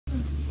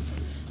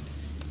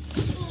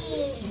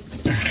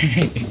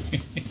Wait.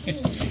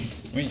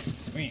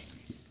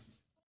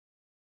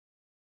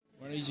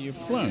 What is your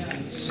plan?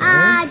 So,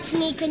 to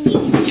make a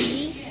new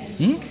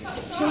TV.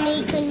 To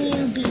make a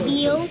new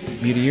video.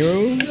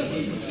 Video?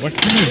 What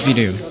kind of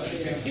video?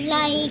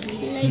 Like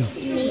me in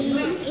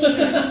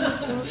these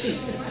books.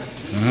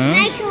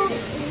 Like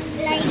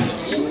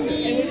in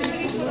these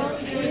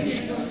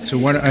boxes. So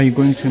what are you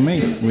going to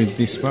make with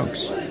this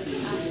box?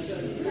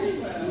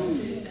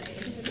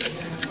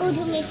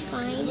 Ultimate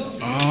Spine.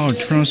 Oh,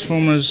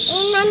 Transformers.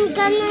 And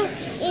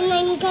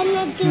I'm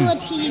gonna do a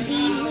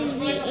TV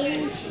with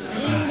it,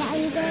 and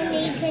I'm gonna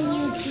make a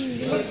new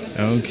TV.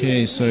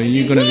 Okay, so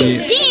you're gonna be.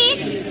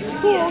 This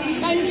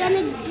box, I'm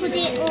gonna put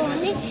it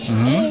on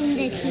in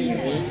the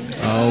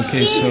TV.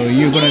 Okay, so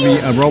you're gonna be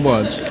a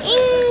robot.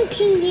 And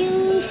can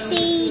you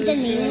say the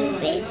name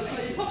of it?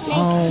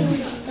 Like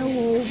choose the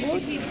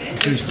robot.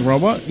 Choose the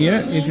robot?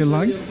 Yeah, if you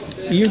like.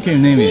 You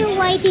can name it.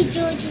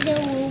 iGeorge the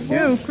robot.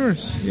 Yeah, of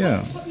course.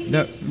 Yeah,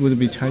 that would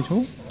be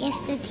title. If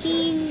the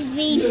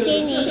TV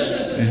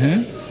finished,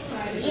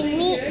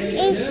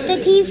 if the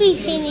TV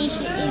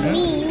finished, it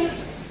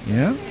means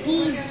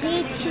these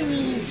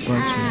batteries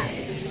are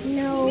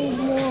no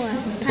more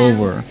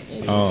over.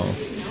 Oh,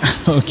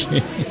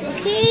 okay.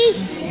 Okay.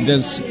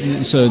 That's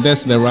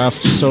the rough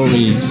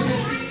story.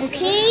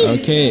 Okay.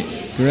 Okay,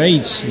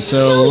 great.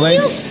 So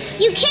let's.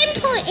 You can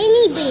put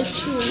any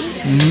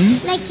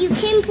batteries. Like you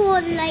can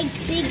put like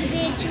big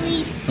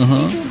batteries,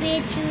 little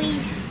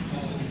batteries,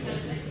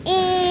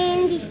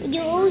 and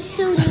you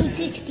also need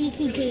a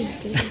sticky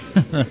paper.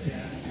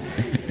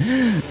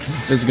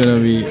 That's gonna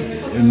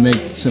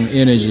make some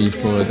energy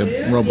for the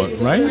robot,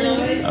 right?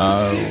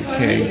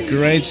 Okay,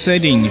 great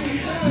setting.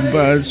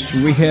 But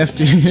we have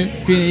to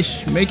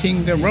finish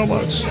making the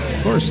robots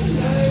first.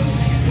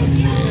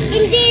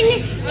 And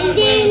then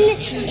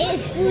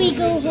if we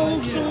go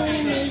home, can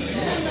we make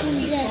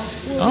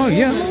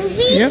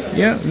movie?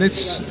 Yeah.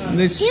 Let's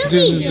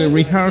do the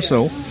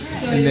rehearsal,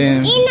 and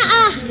then.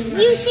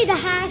 You see the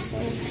house.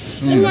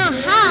 In the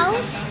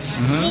house,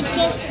 we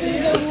just do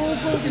the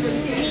robot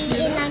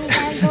movie, and I'm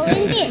gonna go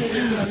in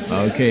this.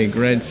 Okay,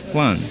 great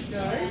fun.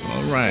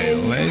 All right,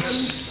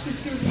 let's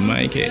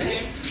make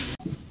it.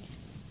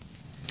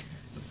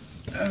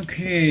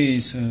 Okay,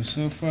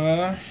 so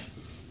far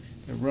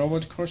the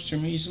robot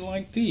costume is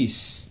like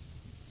this.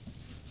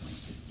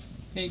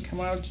 Hey, come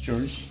out,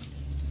 George.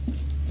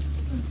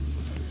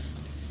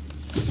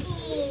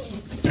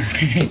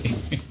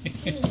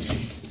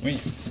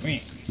 Wait.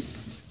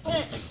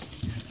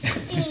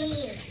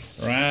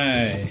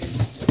 Right.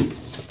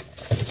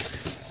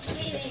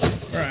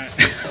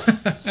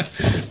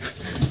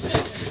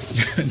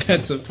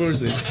 That's a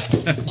person.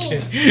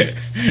 Okay.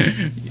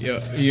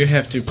 You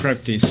have to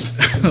practice.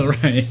 All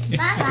right.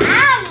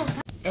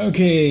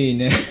 Okay.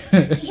 Now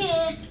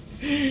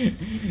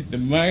the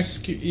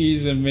mask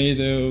is made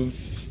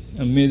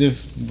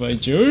by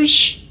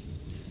George,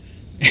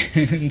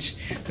 and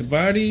the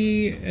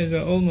body is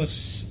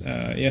almost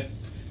made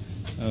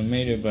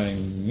by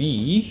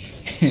me.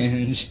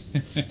 And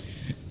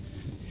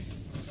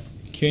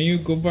can you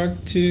go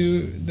back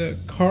to the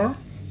car?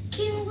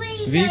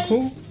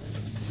 Vehicle?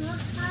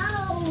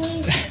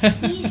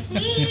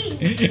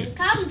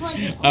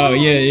 Oh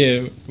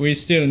yeah, we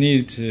still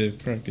need to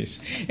practice.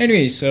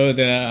 Anyway, so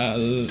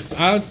the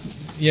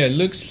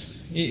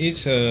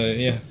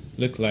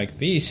look like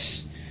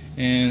this,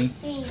 and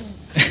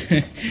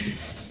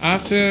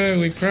after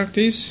we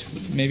practice,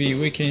 maybe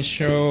we can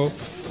show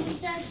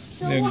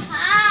the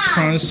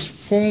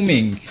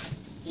transforming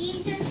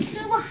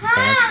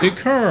back the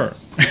car.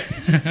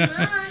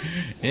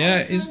 Yeah,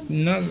 it's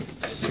not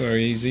so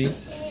easy.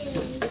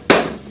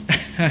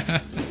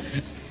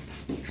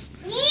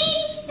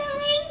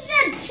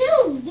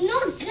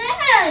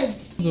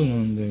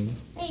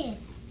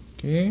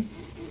 Okay.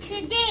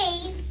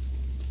 Today,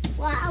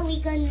 what are we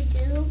gonna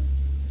do?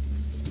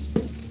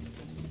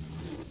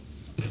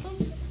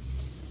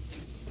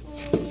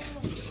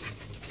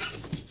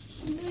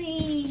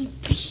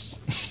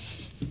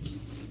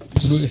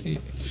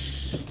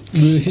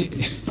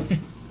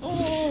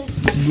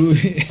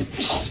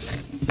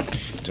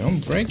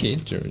 Don't break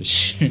it,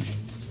 George.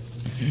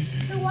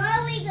 So what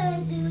are we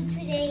gonna do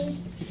today?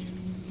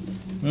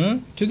 Huh?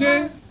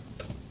 Today?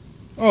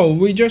 Oh,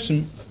 we just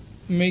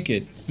made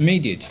it.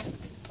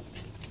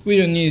 We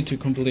don't need to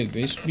complete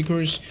this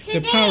because today,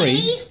 the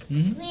parade.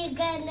 We're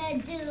gonna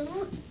do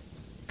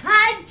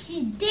Punch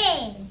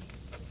Day.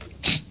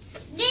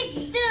 Let's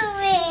do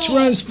it.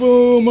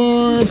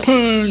 Transformer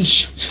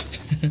punch.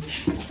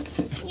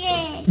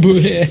 Yeah.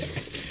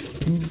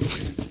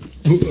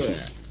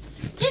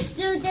 Just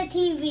do the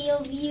TV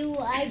of you.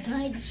 I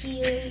punch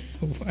you.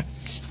 What?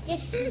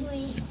 Just do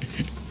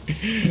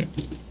it.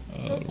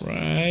 All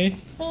right.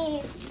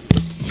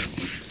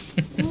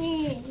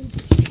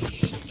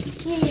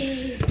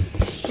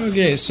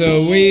 Okay,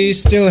 so we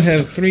still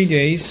have 3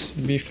 days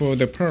before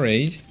the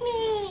parade.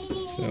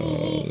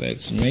 So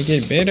let's make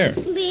it better.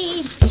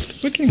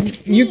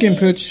 You can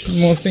put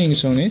more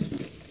things on it.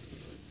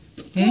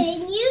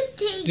 Can you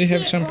take Do you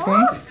have it some off?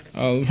 fun?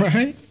 All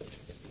right.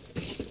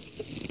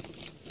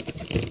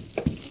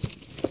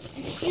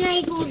 Can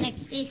I go like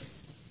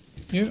this?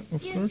 Yeah,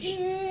 of course.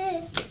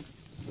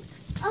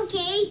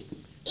 Okay,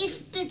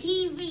 if the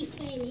TV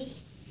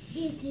finished,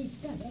 this is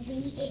gonna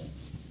be it.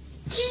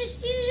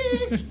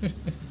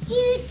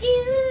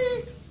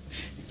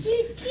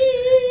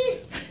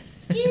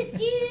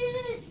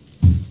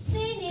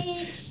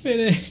 Finish.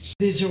 Finish.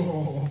 でし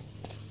ょ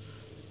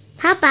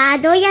パパ、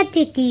どうやっ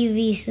て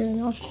TV する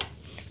の？は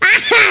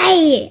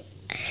い。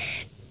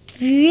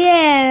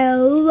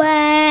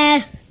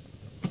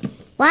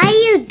Why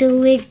you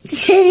do it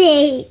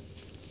today?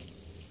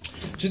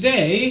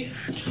 Today,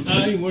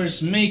 I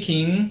was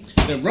making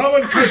the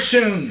robot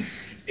cushion.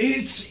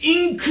 It's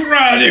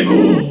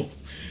incredible.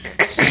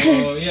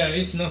 So yeah,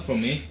 it's not for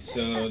me.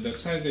 So the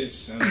size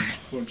is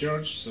for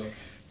George. So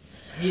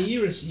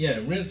it was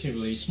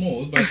relatively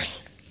small, but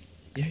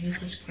yeah, it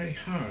was quite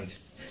hard.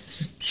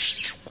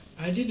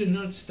 I didn't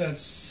know that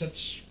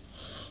such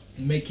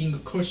making a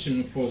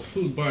cushion for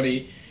full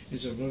body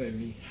is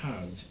really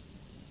hard.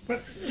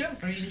 But yeah,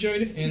 I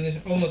enjoyed it and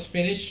it's almost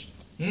finished.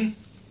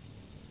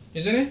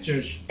 Isn't it,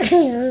 George?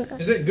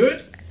 Is it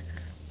good?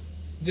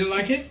 Do you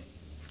like it?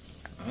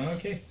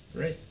 Okay,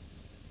 great.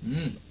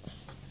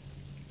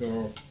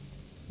 So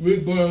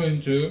we're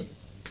going to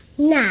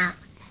now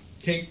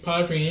take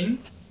part in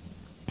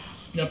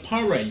the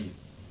parade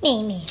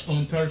me.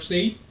 on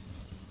Thursday.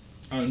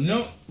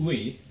 Not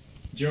we,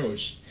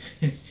 George.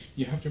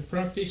 You have to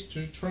practice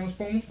to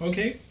transform,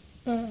 okay?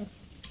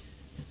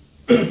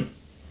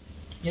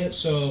 Yeah,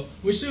 so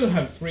we still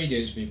have 3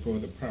 days before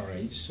the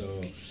parade, so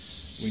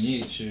we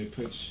need to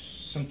put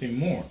something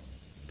more,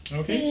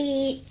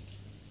 okay?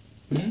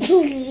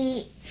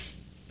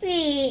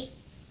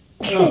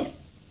 Oh,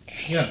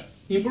 yeah,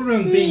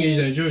 important thing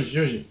is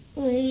George.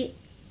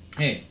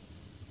 Hey,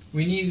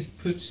 we need to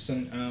put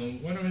some,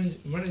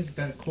 what is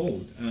that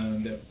called?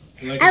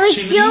 Like I was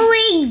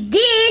showing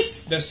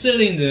this. the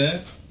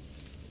cylinder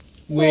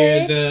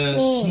where the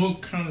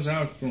smoke comes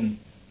out from.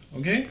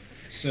 Okay,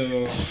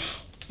 so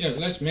yeah,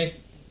 let's make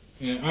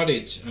add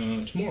it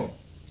tomorrow.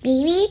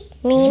 Baby,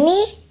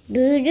 Mimi,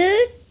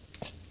 Doodoo,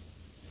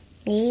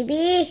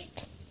 baby.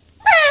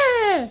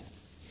 I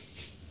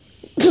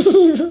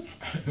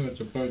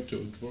was about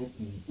to drop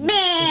me.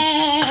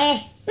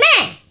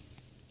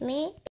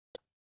 Me.